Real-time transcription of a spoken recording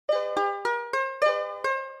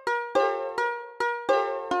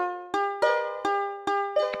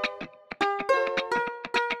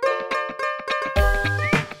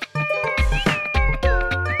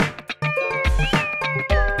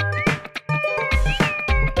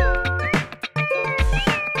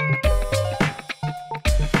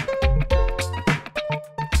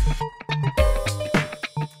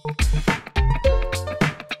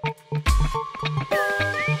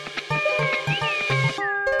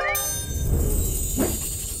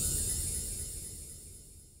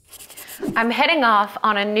I'm heading off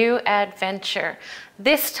on a new adventure.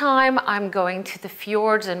 This time I'm going to the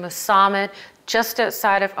fjords in Mosammed, just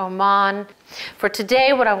outside of Oman. For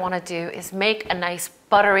today, what I want to do is make a nice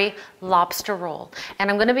buttery lobster roll. And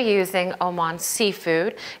I'm going to be using Oman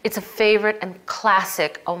seafood. It's a favorite and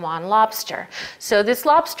classic Oman lobster. So this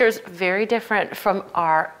lobster is very different from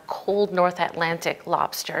our cold North Atlantic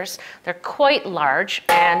lobsters. They're quite large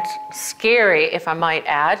and scary, if I might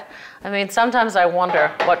add. I mean, sometimes I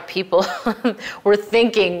wonder what people were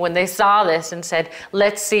thinking when they saw this and said,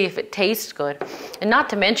 let's see if it tastes good. And not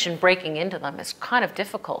to mention breaking into them is kind of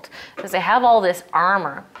difficult because they have all this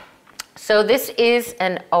armor. So this is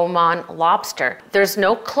an Oman lobster. There's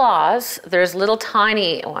no claws. There's little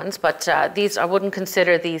tiny ones, but these, I wouldn't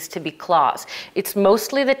consider these to be claws. It's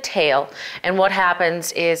mostly the tail. And what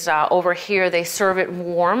happens is over here, they serve it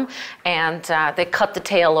warm and they cut the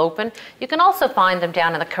tail open. You can also find them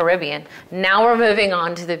down in the Caribbean. Now we're moving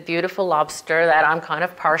on to the beautiful lobster that I'm kind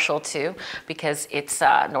of partial to because it's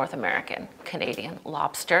North American, Canadian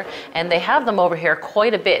lobster. And they have them over here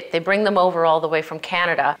quite a bit. They bring them over all the way from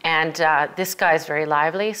Canada. And this guy's very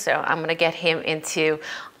lively, so I'm going to get him into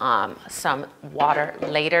some water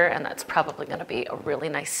later, and that's probably going to be a really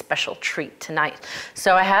nice special treat tonight.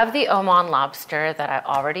 So I have the Oman lobster that I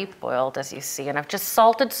already boiled, as you see, and I've just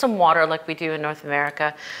salted some water like we do in North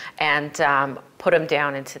America and put them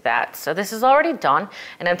down into that. So this is already done,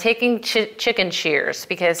 and I'm taking chicken shears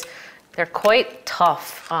because they're quite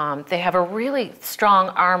tough. They have a really strong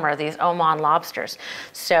armor, these Oman lobsters.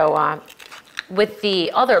 So with the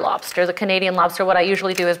other lobster, the Canadian lobster, what I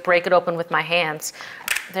usually do is break it open with my hands.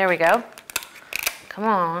 There we go. Come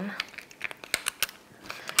on.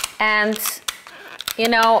 And, you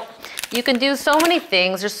know, you can do so many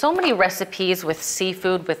things. There's so many recipes with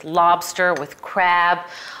seafood, with lobster, with crab.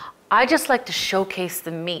 I just like to showcase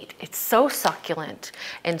the meat. It's so succulent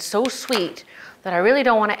and so sweet that I really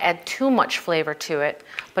don't want to add too much flavor to it,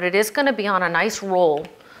 but it is going to be on a nice roll,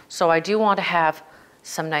 so I do want to have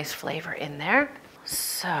some nice flavor in there.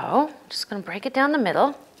 So I'm just going to break it down the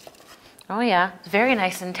middle. Oh yeah, it's very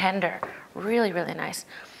nice and tender. Really, really nice.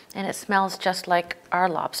 And it smells just like our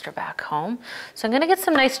lobster back home. So I'm going to get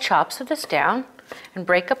some nice chops of this down and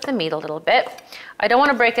break up the meat a little bit. I don't want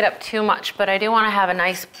to break it up too much, but I do want to have a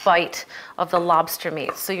nice bite of the lobster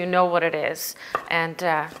meat so you know what it is. And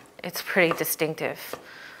it's pretty distinctive.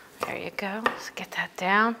 There you go. Let's get that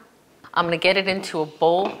down. I'm going to get it into a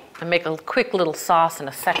bowl and make a quick little sauce in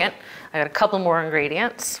a second. I got a couple more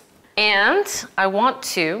ingredients. And I want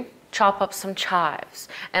to chop up some chives.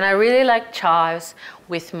 And I really like chives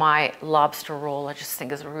with my lobster roll. I just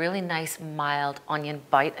think it's a really nice, mild onion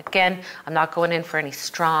bite. Again, I'm not going in for any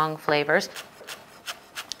strong flavors.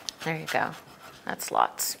 There you go. That's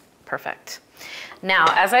lots. Perfect. Now,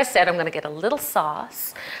 as I said, I'm going to get a little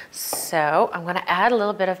sauce. So I'm going to add a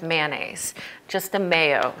little bit of mayonnaise, just a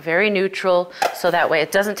mayo, very neutral, so that way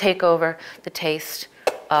it doesn't take over the taste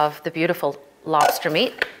of the beautiful lobster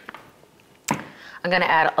meat. I'm going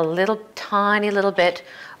to add a little tiny little bit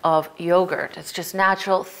of yogurt. It's just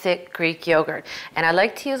natural, thick Greek yogurt. And I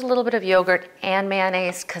like to use a little bit of yogurt and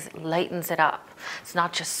mayonnaise because it lightens it up. It's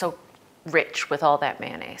not just so rich with all that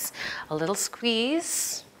mayonnaise. A little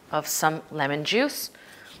squeeze of some lemon juice.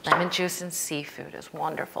 Lemon juice and seafood is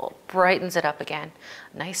wonderful. Brightens it up again.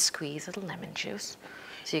 Nice squeeze of the lemon juice.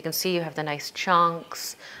 So you can see you have the nice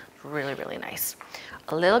chunks. Really, really nice.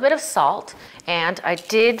 A little bit of salt. And I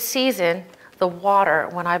did season the water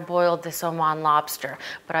when I boiled this Oman lobster,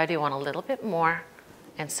 but I do want a little bit more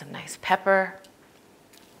and some nice pepper.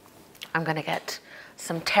 I'm gonna get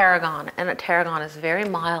some tarragon, and the tarragon is very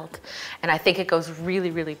mild, and I think it goes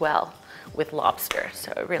really, really well with lobster,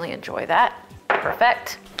 so I really enjoy that.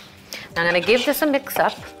 Perfect. Now I'm going to give this a mix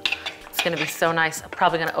up. It's going to be so nice. I'm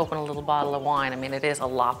probably going to open a little bottle of wine. I mean, it is a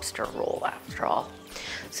lobster roll after all.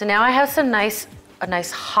 So now I have a nice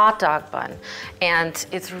hot dog bun, and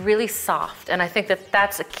it's really soft, and I think that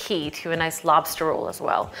that's a key to a nice lobster roll as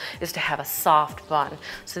well, is to have a soft bun.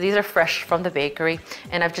 So these are fresh from the bakery,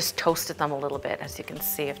 and I've just toasted them a little bit. As you can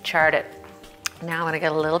see, I've charred it. Now I'm going to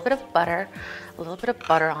get a little bit of butter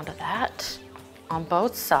onto that on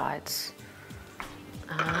both sides.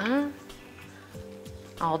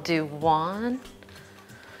 I'll do one,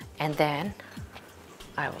 and then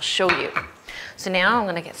I will show you. So now I'm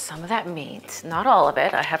going to get some of that meat, not all of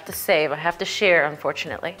it. I have to save, I have to share,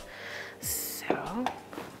 unfortunately. So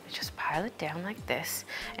just pile it down like this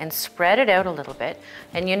and spread it out a little bit.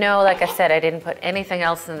 And you know, like I said, I didn't put anything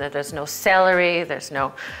else in there. There's no celery, there's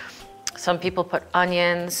no, some people put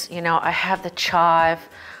onions. You know, I have the chive.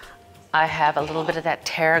 I have a little bit of that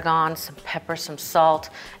tarragon, some pepper, some salt,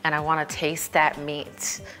 and I want to taste that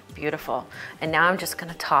meat. Beautiful. And now I'm just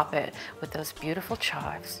going to top it with those beautiful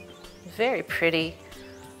chives. Very pretty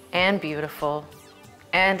and beautiful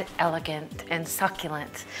and elegant and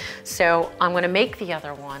succulent. So I'm going to make the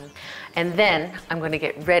other one, and then I'm going to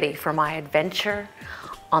get ready for my adventure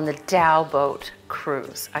on the Dow boat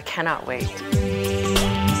cruise. I cannot wait.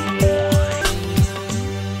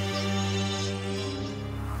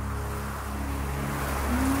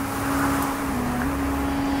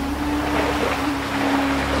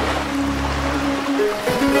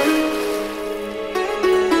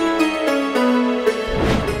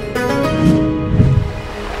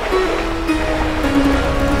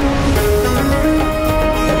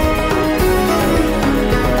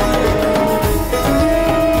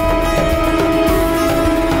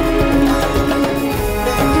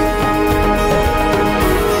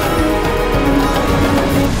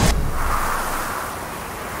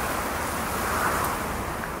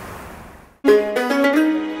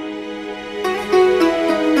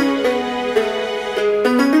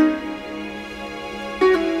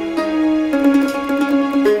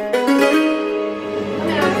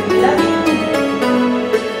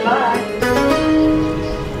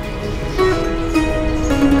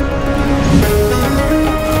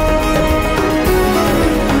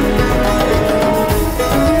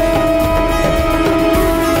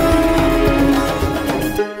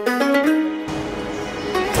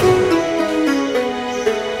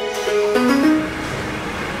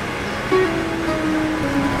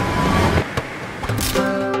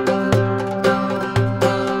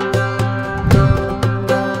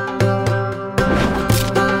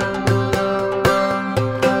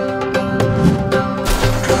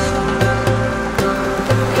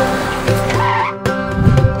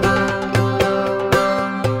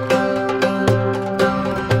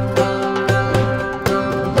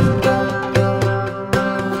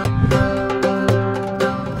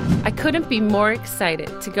 Couldn't be more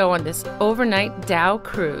excited to go on this overnight Dow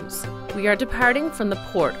cruise. We are departing from the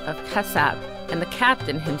port of Kassab, and the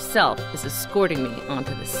captain himself is escorting me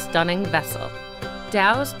onto this stunning vessel.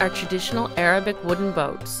 Dows are traditional Arabic wooden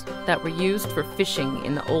boats that were used for fishing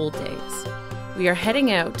in the old days. We are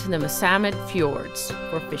heading out to the Mosammed fjords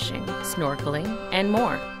for fishing, snorkeling, and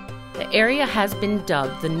more. The area has been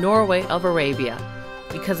dubbed the Norway of Arabia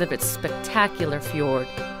because of its spectacular fjord,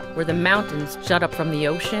 where the mountains jut up from the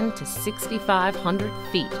ocean to 6,500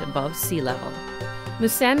 feet above sea level.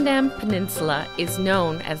 Musandam Peninsula is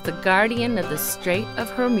known as the guardian of the Strait of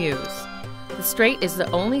Hormuz. The strait is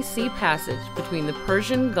the only sea passage between the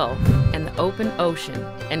Persian Gulf and the open ocean,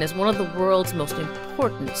 and is one of the world's most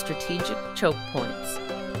important strategic choke points.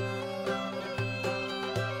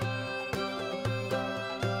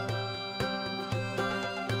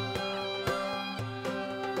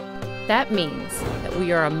 That means that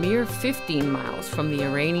we are a mere 15 miles from the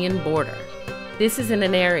Iranian border. This is in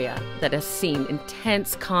an area that has seen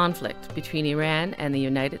intense conflict between Iran and the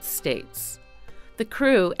United States. The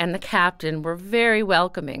crew and the captain were very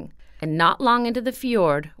welcoming, and not long into the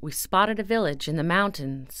fjord, we spotted a village in the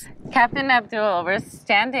mountains. Captain Abdul, we're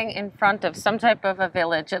standing in front of some type of a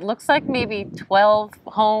village. It looks like maybe 12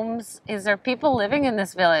 homes. Is there people living in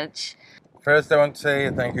this village? First, I want to say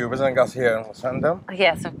thank you for visiting us here in Musandam.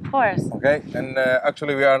 Yes, of course. Okay, and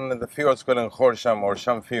actually we are in the fjords called Khorsham or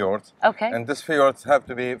Sham Fjord. Okay. And these fjords have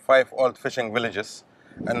to be 5 old fishing villages.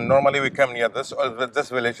 And normally we come near this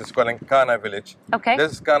village is called Kana village. Okay.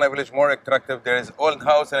 This Kana village more attractive. There is old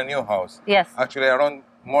house and a new house. Yes. Actually around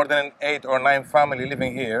more than 8 or 9 family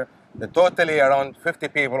living here. Totally around 50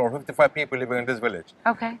 people or 55 people living in this village.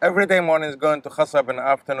 Okay. Every day morning is going to Khasab, in the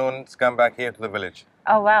afternoons come back here to the village.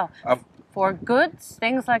 Oh, wow. For goods,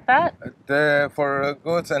 things like that? For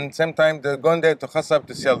goods, and sometimes they're going there to Khasab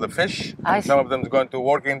to sell the fish. Some of them is going to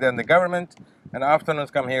working there in the government, and afternoons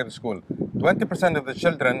come here to school. 20% of the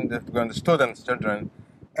children, the students' children,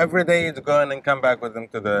 every day is going and come back with them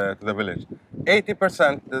to the village.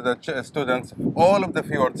 80% of the students, all of the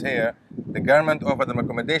fjords here, the government offer them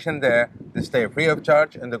accommodation there. They stay free of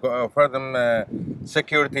charge, and they offer them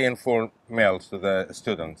security and full meals to the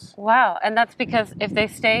students. Wow, and that's because if they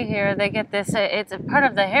stay here, they get this, it's a part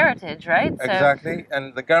of the heritage, right? Exactly,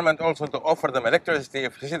 and the government also to offer them electricity.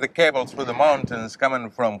 If you see the cables through the mountains coming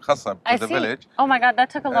from Khasab to the village. Oh my God,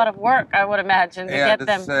 that took a lot of work, I would imagine, to get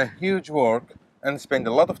them. Yeah, it's huge work. And spend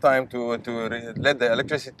a lot of time to let the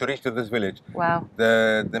electricity to reach to this village. Wow.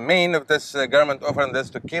 The main of this government offering this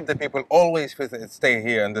to keep the people always stay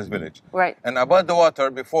here in this village. Right. And about the water,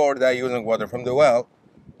 before they're using water from the well,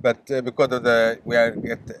 But because of we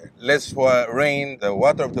get less rain, the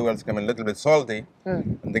water of the wells come a little bit salty.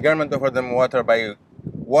 And the government offered them water by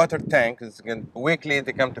water tank. Weekly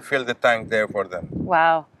they come to fill the tank there for them.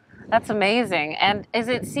 Wow, that's amazing. And is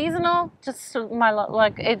it seasonal? Just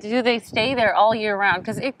do they stay there all year round?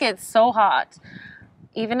 Because it gets so hot.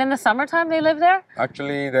 Even in the summertime, they live there?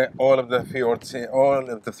 Actually, all of the fjord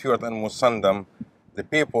and Musandam, the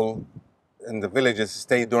people in the villages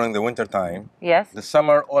stay during the winter time. Yes. The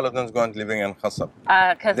summer, all of them is going to living in Khasab.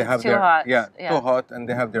 Because it's too hot. Yeah, too hot, and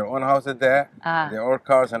they have their own houses there, their own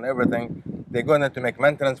cars and everything. They're going to make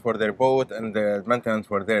maintenance for their boat and the maintenance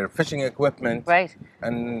for their fishing equipment. Right.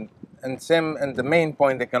 And the main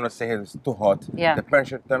point they cannot stay here is too hot. Yeah. The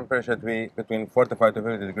temperature to be between 45 to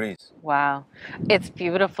 50 degrees. Wow. It's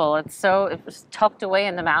beautiful. It's tucked away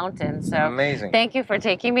in the mountains. So amazing. Thank you for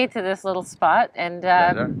taking me to this little spot. And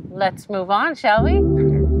let's move on, shall we?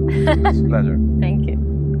 It's a pleasure. Thank you.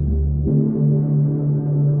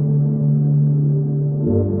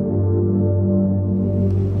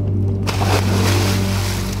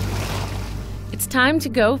 It's time to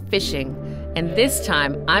go fishing. And this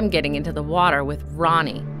time, I'm getting into the water with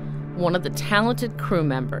Ronnie, one of the talented crew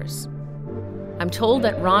members. I'm told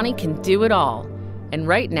that Ronnie can do it all, and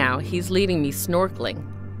right now he's leading me snorkeling,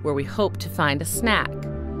 where we hope to find a snack.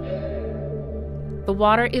 The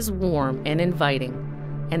water is warm and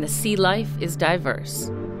inviting, and the sea life is diverse.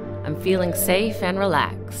 I'm feeling safe and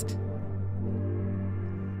relaxed.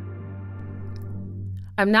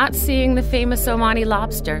 I'm not seeing the famous Omani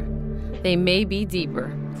lobster. They may be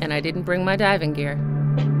deeper, and I didn't bring my diving gear.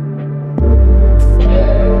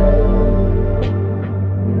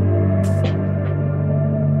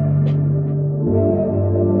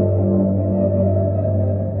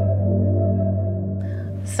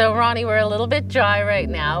 So Ronnie, we're a little bit dry right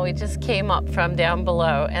now. We just came up from down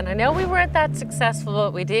below, and I know we weren't that successful,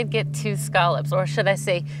 but we did get 2 scallops, or should I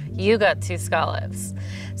say, you got 2 scallops.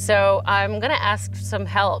 So I'm gonna ask some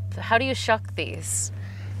help. How do you shuck these?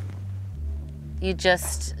 You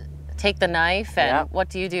just take the knife and what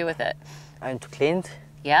do you do with it? I'm to clean it.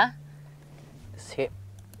 Yeah? See.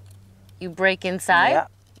 You break inside? Yeah.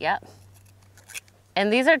 Yeah.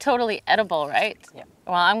 And these are totally edible, right? Yeah.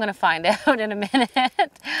 Well, I'm gonna find out in a minute.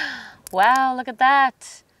 Wow, look at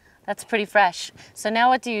that. That's pretty fresh. So now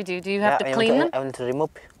what do you do? Do you have to clean them? I want to remove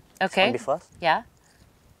okay. First. Yeah.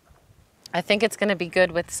 I think it's gonna be good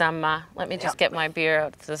with some, let me just get my beer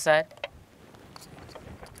out to the side.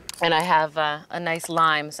 And I have a nice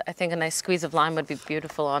lime. So I think a nice squeeze of lime would be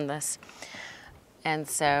beautiful on this. And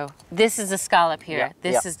so this is the scallop here. Yeah.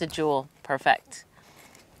 This is the jewel. Perfect.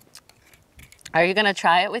 Are you gonna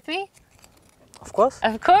try it with me? Of course.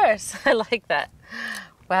 Of course. I like that.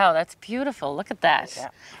 Wow, that's beautiful. Look at that. Yeah.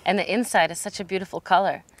 And the inside is such a beautiful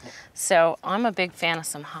color. Yeah. So I'm a big fan of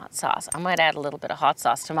some hot sauce. I might add a little bit of hot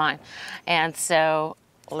sauce to mine. And so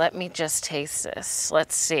let me just taste this.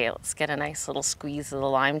 Let's see. Let's get a nice little squeeze of the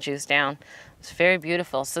lime juice down. It's very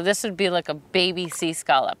beautiful. So this would be like a baby sea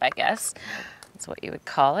scallop, I guess. That's what you would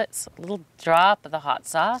call it. So a little drop of the hot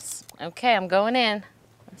sauce. Okay, I'm going in.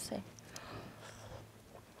 Let's see.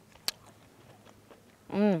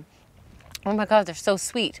 Oh my God, they're so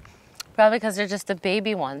sweet. Probably because they're just the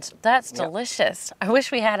baby ones. That's delicious. I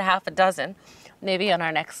wish we had half a dozen, maybe on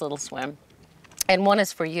our next little swim. And one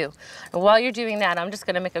is for you. And while you're doing that, I'm just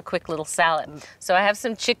gonna make a quick little salad. So I have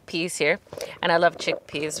some chickpeas here, and I love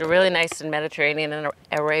chickpeas. They're really nice in Mediterranean and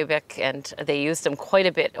Arabic, and they use them quite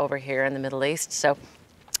a bit over here in the Middle East. So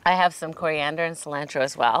I have some coriander and cilantro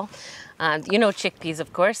as well. You know chickpeas,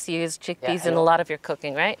 of course. You use chickpeas in a lot of your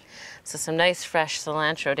cooking, right? So some nice fresh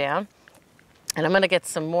cilantro down. And I'm gonna get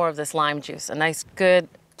some more of this lime juice, a nice good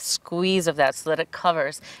squeeze of that so that it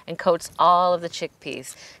covers and coats all of the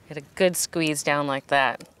chickpeas. Get a good squeeze down like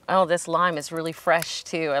that. Oh, this lime is really fresh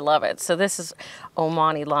too. I love it. So this is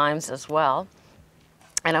Omani limes as well.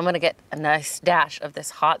 And I'm gonna get a nice dash of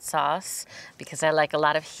this hot sauce because I like a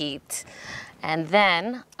lot of heat. And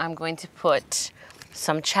then I'm going to put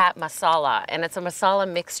some chat masala, and it's a masala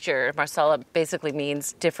mixture. Masala basically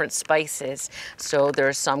means different spices. So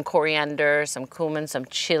there's some coriander, some cumin, some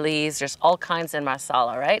chilies. There's all kinds in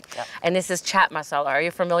masala, right? Yep. And this is chat masala. Are you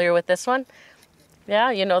familiar with this one?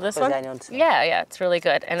 Yeah, you know this one? Yeah, it's really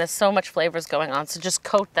good. And there's so much flavors going on. So just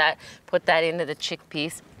coat that, put that into the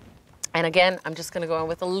chickpeas. And again, I'm just gonna go in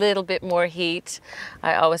with a little bit more heat.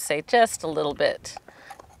 I always say just a little bit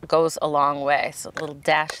goes a long way. So a little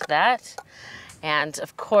dash of that. And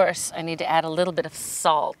of course, I need to add a little bit of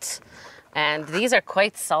salt. And these are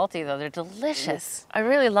quite salty though, they're delicious. I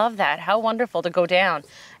really love that. How wonderful to go down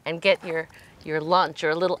and get your your lunch or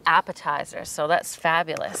a little appetizer. So that's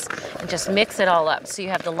fabulous. And just mix it all up. So you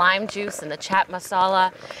have the lime juice and the chaat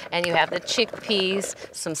masala, and you have the chickpeas,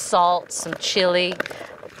 some salt, some chili,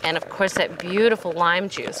 and of course that beautiful lime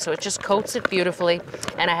juice. So it just coats it beautifully.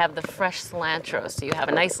 And I have the fresh cilantro. So you have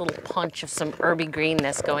a nice little punch of some herby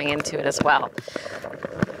greenness going into it as well.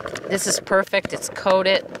 This is perfect. It's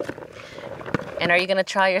coated. And are you gonna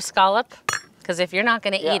try your scallop? Because if you're not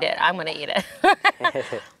gonna eat it, I'm gonna eat it.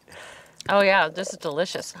 Oh yeah, this is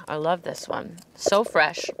delicious. I love this one. So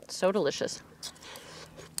fresh, so delicious.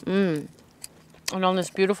 And on this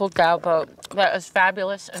beautiful dao boat, that is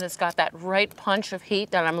fabulous, and it's got that right punch of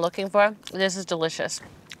heat that I'm looking for. This is delicious.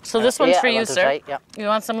 So this one's for you, sir. Try, yeah. You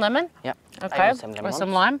want some lemon? Yeah. Okay, or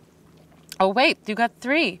some lime? Oh wait, you got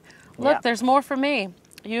 3. Look, there's more for me.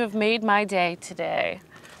 You have made my day today.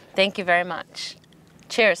 Thank you very much.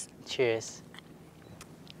 Cheers. Cheers.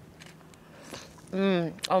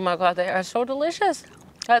 Oh my God, they are so delicious.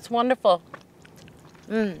 That's wonderful.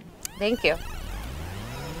 Thank you.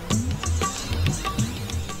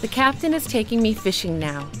 The captain is taking me fishing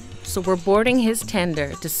now, so we're boarding his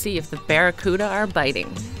tender to see if the barracuda are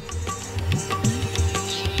biting.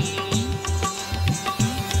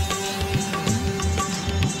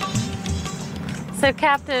 So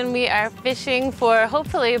Captain, we are fishing for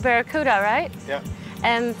hopefully a barracuda, right? Yeah.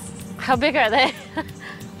 And how big are they?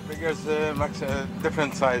 Figures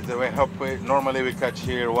different size. Normally we catch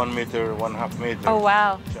here 1 meter, 1.5 meter. Oh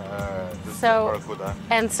wow. So, barracuda.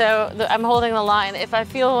 and so I'm holding the line. If I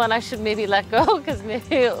feel one, I should maybe let go, because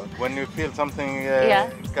maybe... When you feel something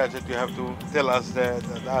catch it, you have to tell us the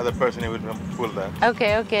other person who will pull that.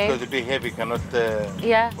 Okay, okay. Because it'd be heavy, cannot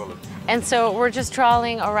pull it. And so we're just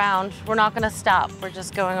trawling around. We're not going to stop. We're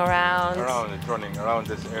just going around. Around, it's running around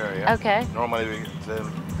this area. Okay. Normally,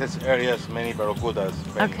 this area is many barracudas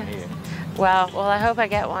here. Wow. Well, I hope I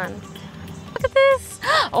get one. Look at this.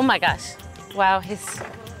 Oh my gosh. Wow. He's.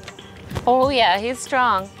 Oh yeah, he's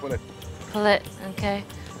strong. Pull it. Pull it. Okay.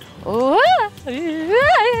 Ooh.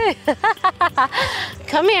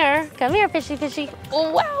 Come here, fishy, fishy.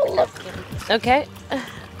 Oh wow. Look. Okay.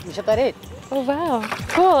 Oh wow.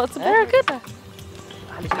 Cool. It's a barracuda.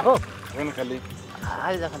 وين نخليه؟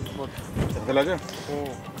 هذا داخل البوت. الثلاجة؟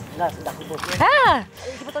 لا داخل البوت. Ah.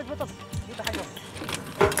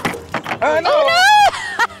 No! Oh no!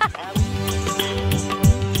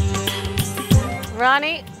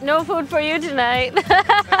 Ronnie, no food for you tonight.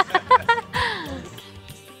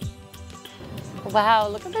 Wow,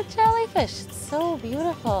 look at the jellyfish. It's so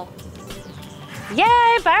beautiful.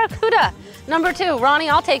 Yay, barracuda. Number 2. Ronnie,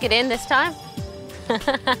 I'll take it in this time.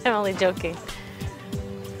 I'm only joking.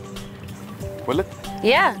 Pull it?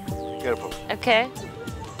 Yeah. Careful. Okay.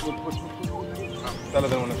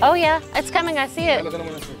 Oh yeah, it's coming. I see it.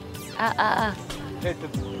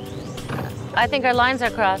 I think our lines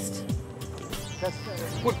are crossed.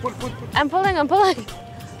 Pull. I'm pulling.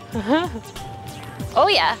 Oh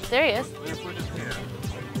yeah, there he is.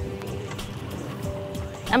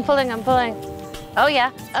 I'm pulling. Oh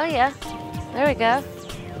yeah. There we go.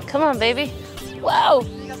 Come on, baby. Whoa.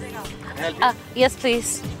 Yes,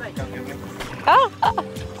 please. Oh.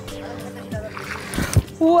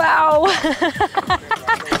 Wow.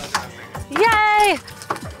 Yay.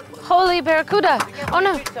 Holy barracuda. Oh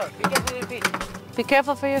no. Be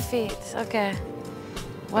careful for your feet. Okay.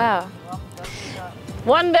 Wow.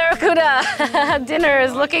 1 barracuda. Dinner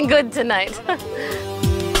is looking good tonight.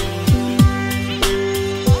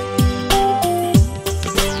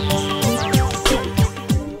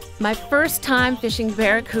 My first time fishing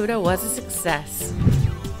barracuda was a success.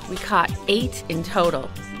 We caught 8 in total,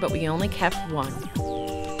 but we only kept 1.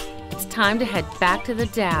 It's time to head back to the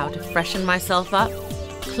dhow to freshen myself up,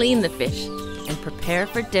 clean the fish, and prepare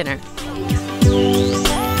for dinner.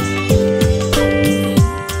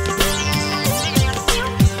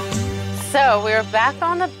 So we're back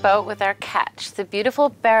on the boat with our catch, the beautiful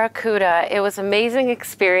barracuda. It was an amazing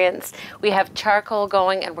experience. We have charcoal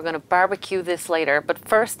going and we're going to barbecue this later, but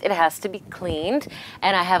first it has to be cleaned,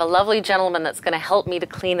 and I have a lovely gentleman that's going to help me to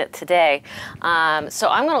clean it today. So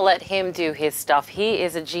I'm going to let him do his stuff. He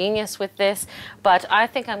is a genius with this, but I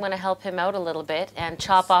think I'm going to help him out a little bit and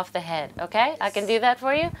chop off the head, okay? I can do that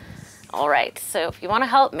for you? All right, so if you want to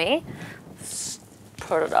help me,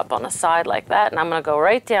 put it up on the side like that, and I'm going to go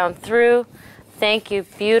right down through. Thank you,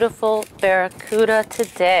 beautiful barracuda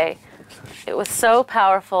today. It was so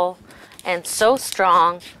powerful and so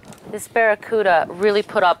strong. This barracuda really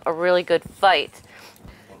put up a really good fight.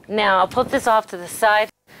 Now I'll put this off to the side,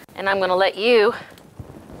 and I'm going to let you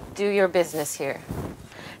do your business here.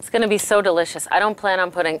 It's gonna be so delicious. I don't plan on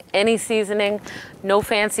putting any seasoning, no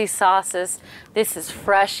fancy sauces. This is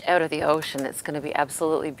fresh out of the ocean. It's gonna be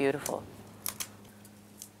absolutely beautiful.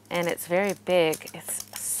 And it's very big.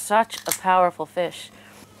 It's such a powerful fish.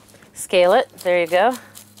 Scale it, there you go.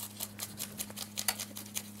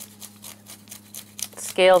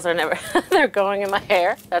 Scales are never, they're going in my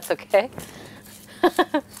hair. That's okay.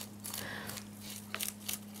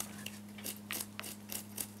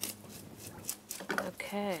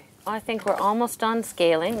 Okay, I think we're almost done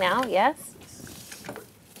scaling now, yes?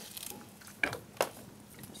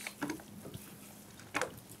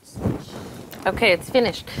 Okay, it's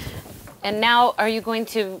finished. And now, are you going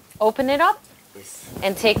to open it up? Yes.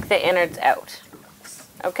 And take the innards out?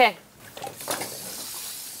 Okay.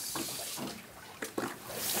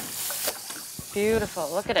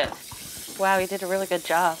 Beautiful, look at it. Wow, you did a really good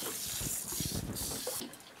job.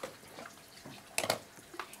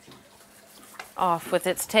 Off with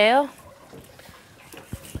its tail.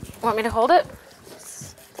 Want me to hold it?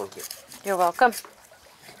 Thank you. You're welcome.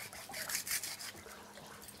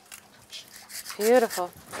 Beautiful.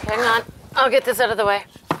 Hang on, I'll get this out of the way.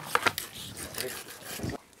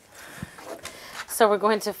 So we're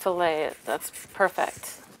going to fillet it. That's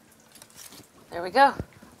perfect. There we go.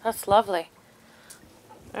 That's lovely.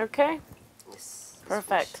 Okay. Yes.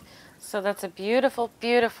 Perfect. So that's a beautiful,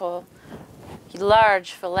 beautiful,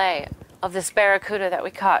 large fillet of this barracuda that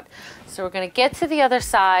we caught. So we're going to get to the other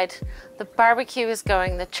side. The barbecue is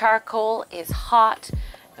going, the charcoal is hot,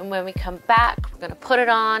 and when we come back, we're going to put it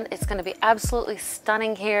on. It's going to be absolutely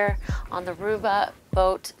stunning here on the Ruba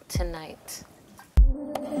boat tonight.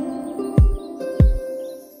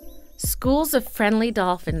 Schools of friendly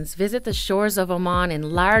dolphins visit the shores of Oman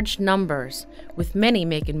in large numbers, with many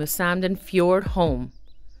making Mosamdan Fjord home.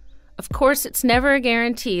 Of course, it's never a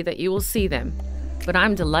guarantee that you will see them, but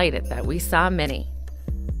I'm delighted that we saw many.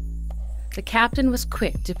 The captain was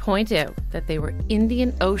quick to point out that they were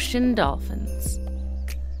Indian Ocean dolphins.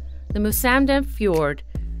 The Mosamdan Fjord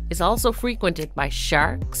is also frequented by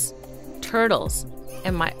sharks, turtles,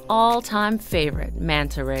 and my all-time favorite,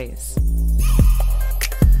 manta rays.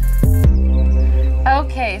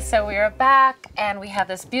 Okay, so we are back and we have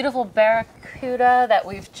this beautiful barracuda that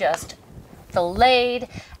we've just filleted,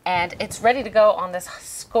 and it's ready to go on this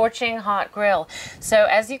scorching hot grill. So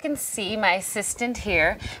as you can see, my assistant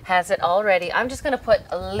here has it all ready. I'm just going to put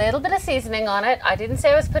a little bit of seasoning on it. I didn't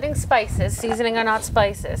say I was putting spices. Seasoning are not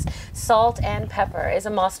spices. Salt and pepper is a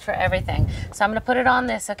must for everything. So I'm going to put it on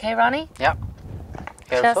this, okay, Ronnie? Yeah.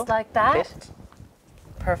 Just like that? Please.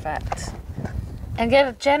 Perfect. And get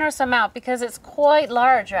a generous amount because it's quite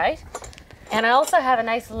large, right? And I also have a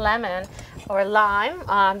nice lemon or lime.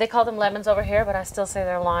 They call them lemons over here, but I still say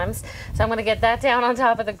they're limes. So I'm going to get that down on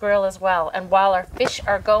top of the grill as well. And while our fish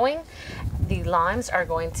are going, the limes are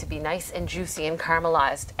going to be nice and juicy and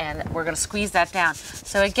caramelized, and we're going to squeeze that down.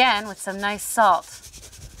 So again, with some nice salt.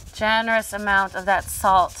 Generous amount of that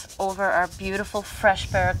salt over our beautiful fresh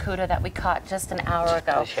barracuda that we caught just an hour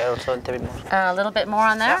ago. Share also a little bit more. A little bit more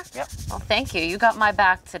on there? Yeah. Well, thank you. You got my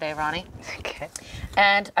back today, Ronnie. Okay.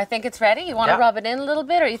 And I think it's ready. You want to rub it in a little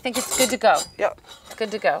bit, or you think it's good to go? Yeah.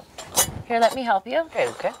 Good to go. Here, let me help you. Okay,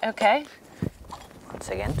 okay. Okay. Once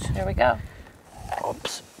again. Here we go.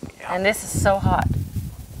 Oops. Yeah. And this is so hot.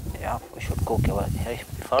 Yeah, we should cook it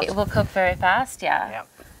first. It will cook very fast, yeah. Yeah.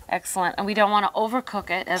 Excellent. And we don't want to overcook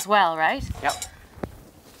it as well, right? Yeah.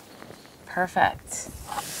 Perfect.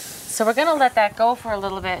 So we're going to let that go for a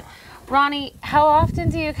little bit. Ronnie, how often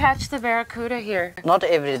do you catch the barracuda here? Not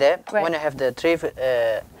every day. Right. When I have the trip,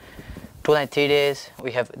 2 nights, 3 days,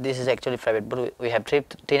 we have, this is actually private, but we have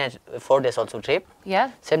trip, 3 nights, 4 days also trip.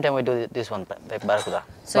 Yeah. Same time we do this one, barracuda.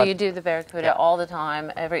 So you do the barracuda all the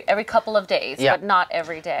time, every couple of days, but not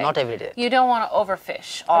every day. Not every day. You don't want to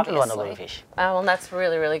overfish, obviously. I don't want to overfish. Well, that's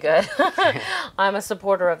really, really good. I'm a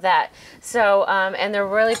supporter of that. So, and they're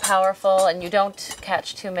really powerful, and you don't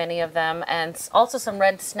catch too many of them. And also some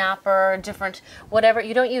red snapper, different, whatever.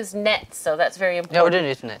 You don't use nets, so that's very important. No, we don't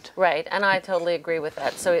use net. Right, and I totally agree with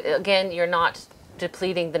that. So again, you're not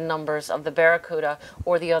depleting the numbers of the barracuda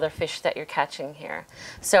or the other fish that you're catching here.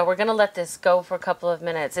 So we're gonna let this go for a couple of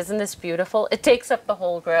minutes. Isn't this beautiful? It takes up the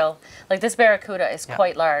whole grill. Like, this barracuda is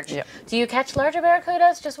quite large. Yeah. Do you catch larger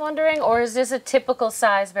barracudas, just wondering, or is this a typical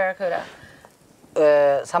size barracuda?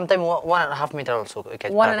 Sometimes 1.5 meter also.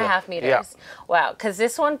 1.5 meters. Yeah. Wow, because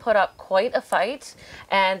this one put up quite a fight,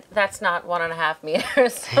 and that's not 1.5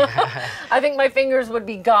 meters. I think my fingers would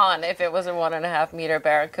be gone if it was a 1.5 meter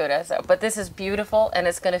barracuda. So, but this is beautiful, and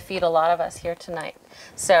it's going to feed a lot of us here tonight.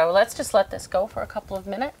 So let's just let this go for a couple of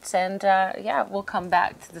minutes, and yeah, we'll come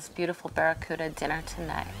back to this beautiful barracuda dinner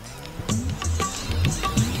tonight.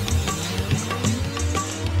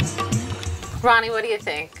 Ronnie, what do you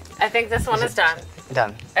think? I think this one is done.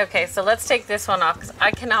 Done. Okay, so let's take this one off because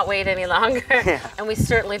I cannot wait any longer. And we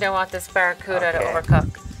certainly don't want this barracuda to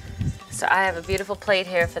overcook. So I have a beautiful plate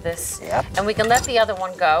here for this. Yep. And we can let the other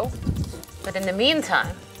one go. But in the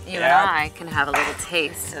meantime, you and I can have a little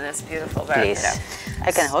taste of this beautiful barracuda. Please.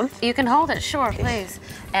 I can hold? You can hold it, sure, please.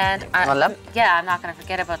 And yeah, I'm not going to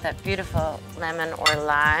forget about that beautiful lemon or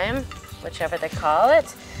lime, whichever they call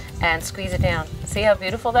it, and squeeze it down. See how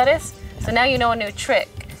beautiful that is? So now you know a new trick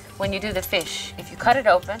when you do the fish. If you cut it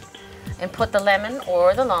open and put the lemon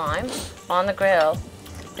or the lime on the grill,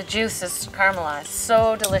 the juice is caramelized.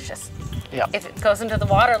 So delicious. Yeah. If it goes into the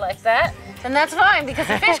water like that, then that's fine because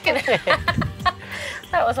the fish can.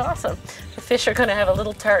 That was awesome. The fish are going to have a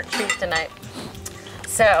little tart treat tonight.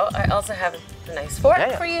 So I also have a nice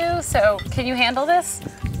fork for you. So can you handle this?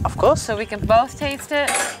 Of course. So we can both taste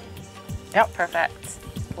it? Yep. Perfect.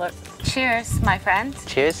 Look, cheers, my friend.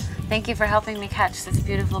 Cheers. Thank you for helping me catch this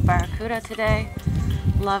beautiful barracuda today.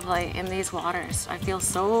 Lovely in these waters. I feel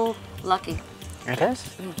so lucky. It is.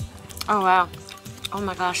 Oh, wow. Oh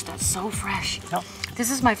my gosh, that's so fresh. Yep. This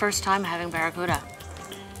is my first time having barracuda.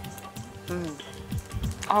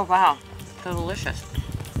 Oh, wow. Delicious.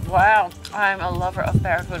 Wow, I'm a lover of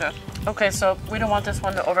barracuda. Okay, so we don't want this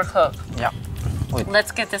one to overcook. Yeah.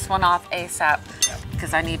 Let's get this one off ASAP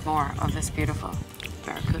because I need more of this beautiful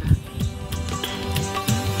barracuda.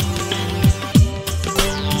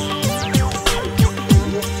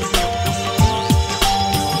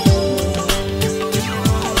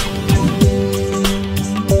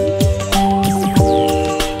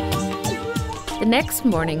 The next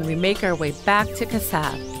morning, we make our way back to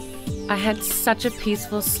Kasab. I had such a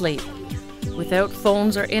peaceful sleep. Without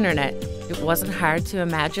phones or internet, it wasn't hard to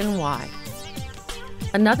imagine why.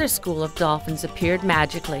 Another school of dolphins appeared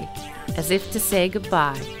magically, as if to say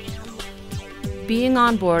goodbye. Being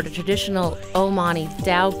on board a traditional Omani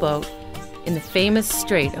dhow boat in the famous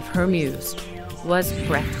Strait of Hormuz was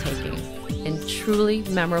breathtaking and truly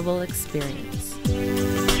memorable experience.